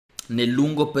nel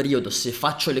lungo periodo, se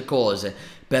faccio le cose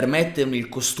per mettermi il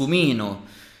costumino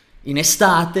in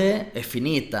estate, è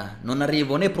finita. Non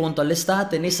arrivo né pronto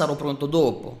all'estate né sarò pronto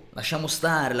dopo. Lasciamo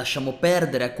stare, lasciamo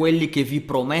perdere a quelli che vi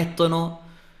promettono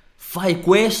fai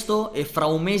questo e fra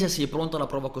un mese sei pronto alla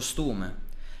prova costume.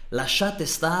 Lasciate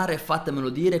stare, fatemelo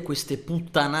dire, queste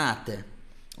puttanate,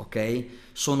 ok?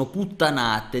 Sono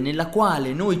puttanate nella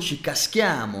quale noi ci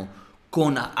caschiamo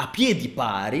a piedi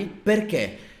pari,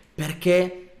 perché?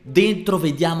 Perché dentro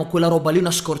vediamo quella roba lì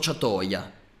una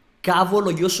scorciatoia. Cavolo,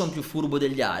 io sono più furbo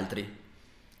degli altri.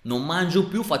 Non mangio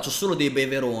più, faccio solo dei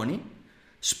beveroni,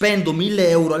 spendo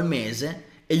 1000 € al mese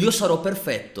e io sarò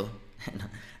perfetto.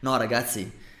 No,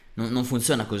 ragazzi, non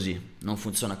funziona così, non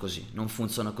funziona così, non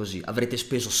funziona così. Avrete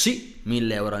speso sì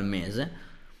 1000 € al mese,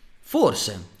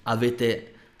 forse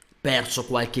avete perso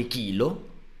qualche chilo,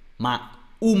 ma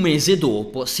un mese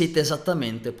dopo siete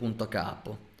esattamente punto a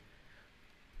capo.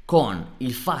 Con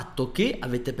il fatto che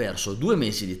avete perso 2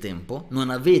 mesi di tempo, non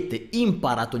avete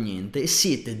imparato niente e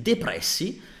siete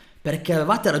depressi perché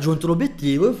avevate raggiunto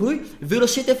l'obiettivo e poi ve lo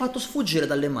siete fatto sfuggire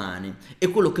dalle mani. E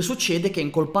quello che succede è che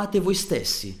incolpate voi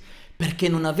stessi, perché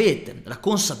non avete la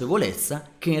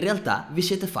consapevolezza che in realtà vi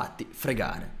siete fatti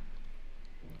fregare.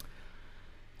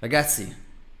 Ragazzi,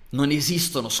 non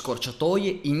esistono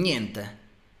scorciatoie in niente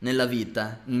nella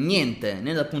vita, in niente,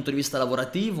 né dal punto di vista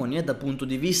lavorativo né dal punto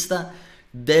di vista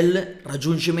del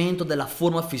raggiungimento della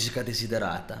forma fisica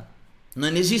desiderata.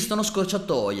 Non esistono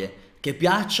scorciatoie, che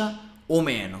piaccia o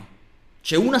meno.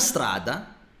 C'è una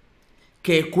strada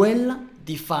che è quella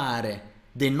di fare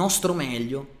del nostro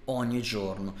meglio ogni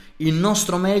giorno. Il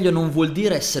nostro meglio non vuol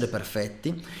dire essere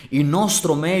perfetti, il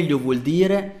nostro meglio vuol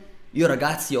dire io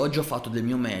ragazzi oggi ho fatto del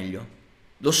mio meglio.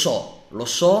 Lo so,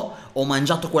 ho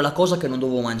mangiato quella cosa che non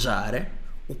dovevo mangiare,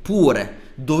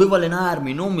 oppure dovevo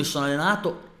allenarmi, non mi sono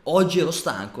allenato, oggi ero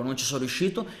stanco, non ci sono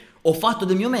riuscito, ho fatto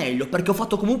del mio meglio perché ho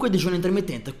fatto comunque il digiuno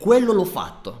intermittente, quello l'ho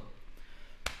fatto.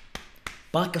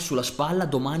 Pacca sulla spalla,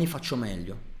 domani faccio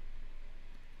meglio.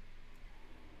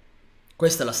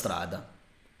 Questa è la strada,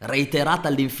 reiterata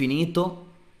all'infinito,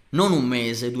 non un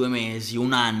mese, 2 mesi,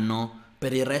 un anno,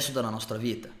 per il resto della nostra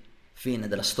vita. Fine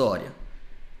della storia.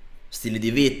 Stile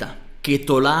di vita.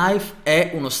 Keto life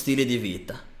è uno stile di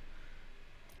vita.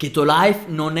 Keto life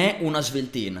non è una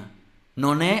sveltina,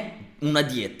 non è una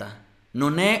dieta,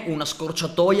 non è una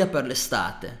scorciatoia per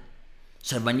l'estate.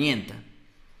 Serve a niente.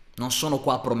 Non sono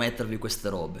qua a promettervi queste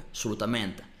robe,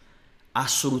 assolutamente.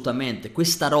 Assolutamente.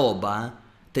 Questa roba,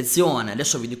 attenzione,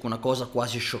 adesso vi dico una cosa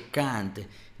quasi scioccante.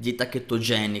 Dieta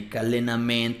chetogenica,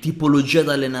 allenamento, tipologia di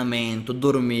allenamento,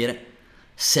 dormire,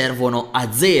 servono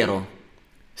a zero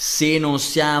se non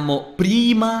siamo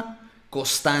prima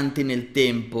costanti nel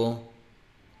tempo,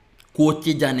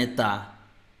 quotidianità,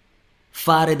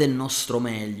 fare del nostro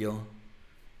meglio,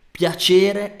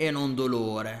 piacere e non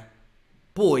dolore.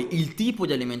 Poi il tipo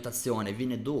di alimentazione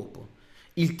viene dopo,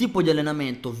 il tipo di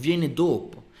allenamento viene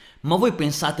dopo. Ma voi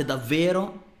pensate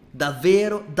davvero,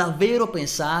 davvero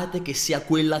pensate che sia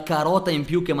quella carota in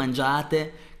più che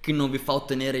mangiate che non vi fa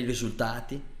ottenere i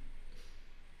risultati?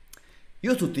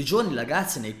 Io tutti i giorni,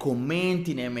 ragazzi, nei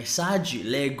commenti, nei messaggi,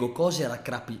 leggo cose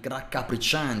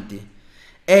raccapriccianti.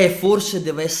 Forse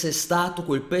deve essere stato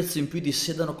quel pezzo in più di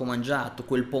sedano che ho mangiato,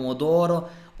 quel pomodoro,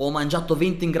 ho mangiato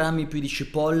 20 grammi in più di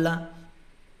cipolla.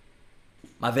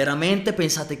 Ma veramente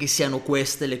pensate che siano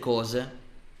queste le cose?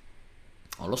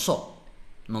 Non lo so,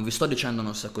 non vi sto dicendo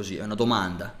non sia così, è una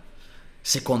domanda.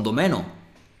 Secondo me no.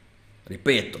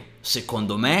 Ripeto,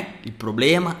 secondo me il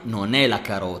problema non è la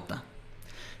carota.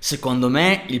 Secondo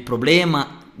me il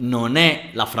problema non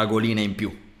è la fragolina in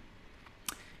più.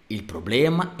 Il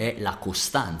problema è la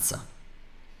costanza.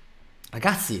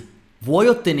 Ragazzi, vuoi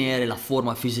ottenere la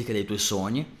forma fisica dei tuoi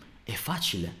sogni? È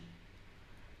facile.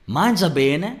 Mangia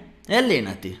bene e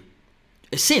allenati.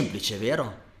 È semplice,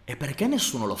 vero? E perché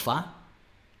nessuno lo fa?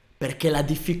 Perché la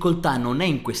difficoltà non è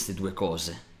in queste due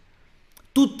cose.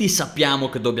 Tutti sappiamo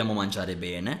che dobbiamo mangiare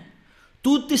bene,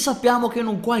 tutti sappiamo che in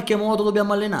un qualche modo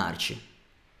dobbiamo allenarci.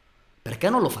 Perché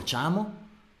non lo facciamo?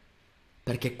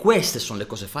 Perché queste sono le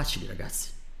cose facili, ragazzi.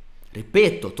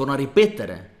 Ripeto, torno a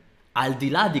ripetere, al di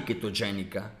là di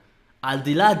chetogenica, al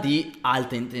di là di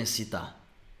alta intensità,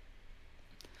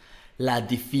 la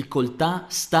difficoltà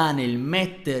sta nel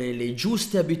mettere le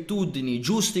giuste abitudini, i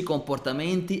giusti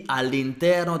comportamenti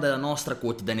all'interno della nostra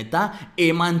quotidianità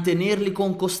e mantenerli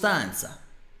con costanza.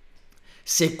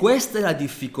 Se questa è la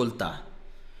difficoltà,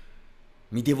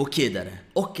 mi devo chiedere,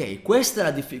 ok, questa è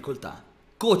la difficoltà.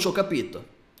 Coach, ho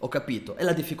capito, è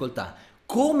la difficoltà.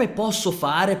 Come posso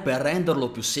fare per renderlo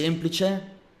più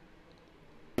semplice?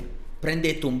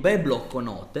 Prendete un bel blocco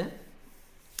note,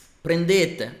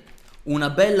 prendete una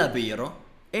bella biro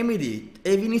e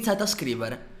e vi iniziate a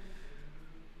scrivere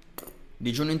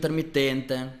digiuno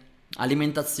intermittente,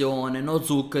 alimentazione, no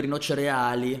zuccheri, no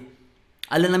cereali,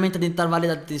 allenamento ad intervalli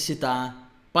di intensità,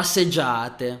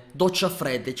 passeggiate, doccia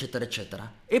fredda, eccetera,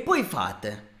 eccetera. E poi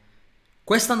fate,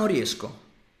 questa non riesco,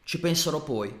 ci penserò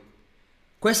poi.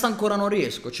 Questa ancora non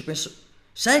riesco, ci penso.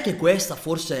 Sai che questa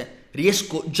forse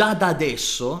riesco già da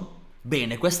adesso?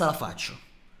 Bene, questa la faccio.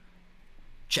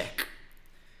 Check.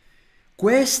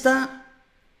 Questa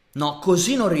no,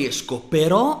 così non riesco,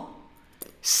 però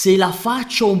se la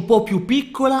faccio un po' più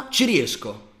piccola ci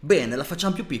riesco. Bene, la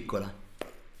facciamo più piccola.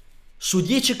 Su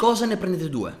 10 cose ne prendete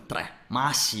 2, 3,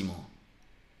 massimo.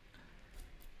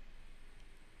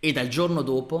 E dal giorno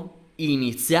dopo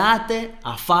iniziate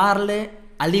a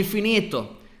farle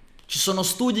all'infinito. Ci sono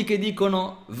studi che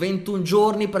dicono 21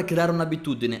 giorni per creare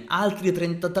un'abitudine, altri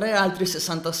 33, altri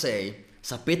 66.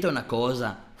 Sapete una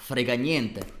cosa? Frega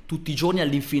niente, tutti i giorni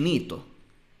all'infinito.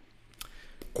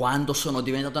 Quando sono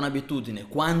diventate un'abitudine,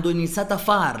 quando iniziate a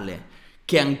farle,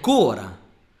 che ancora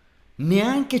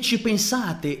neanche ci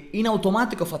pensate, in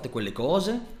automatico fate quelle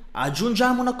cose,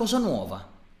 aggiungiamo una cosa nuova.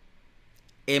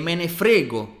 E me ne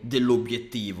frego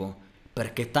dell'obiettivo,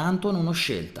 perché tanto non ho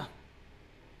scelta.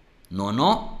 Non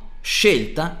ho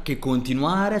scelta che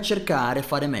continuare a cercare e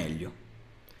fare meglio.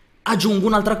 Aggiungo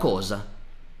un'altra cosa.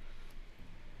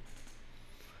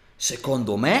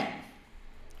 Secondo me,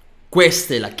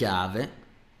 questa è la chiave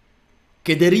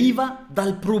che deriva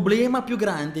dal problema più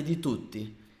grande di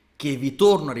tutti, che vi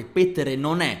torno a ripetere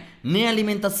non è né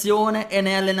alimentazione e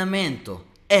né allenamento,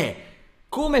 è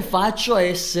come faccio a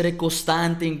essere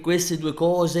costante in queste due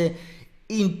cose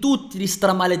in tutti gli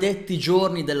stramaledetti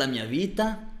giorni della mia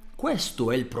vita?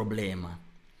 Questo è il problema.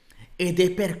 Ed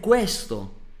è per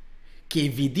questo che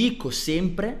vi dico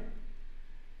sempre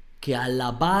che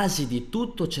alla base di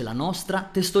tutto c'è la nostra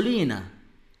testolina,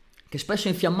 che spesso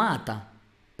è infiammata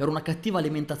per una cattiva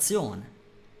alimentazione,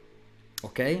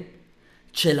 ok?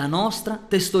 C'è la nostra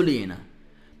testolina,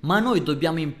 ma noi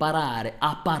dobbiamo imparare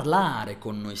a parlare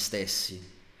con noi stessi,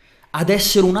 ad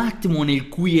essere un attimo nel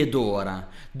qui ed ora.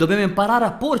 Dobbiamo imparare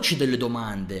a porci delle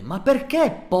domande. Ma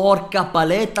perché, porca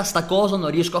paletta, sta cosa non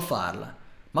riesco a farla?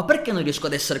 Ma perché non riesco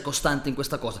ad essere costante in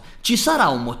questa cosa? Ci sarà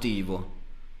un motivo.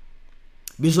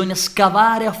 Bisogna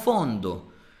scavare a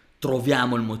fondo.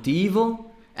 Troviamo il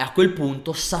motivo e a quel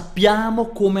punto sappiamo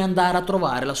come andare a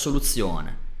trovare la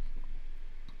soluzione.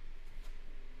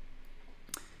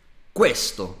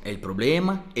 Questo è il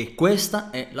problema e questa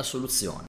è la soluzione.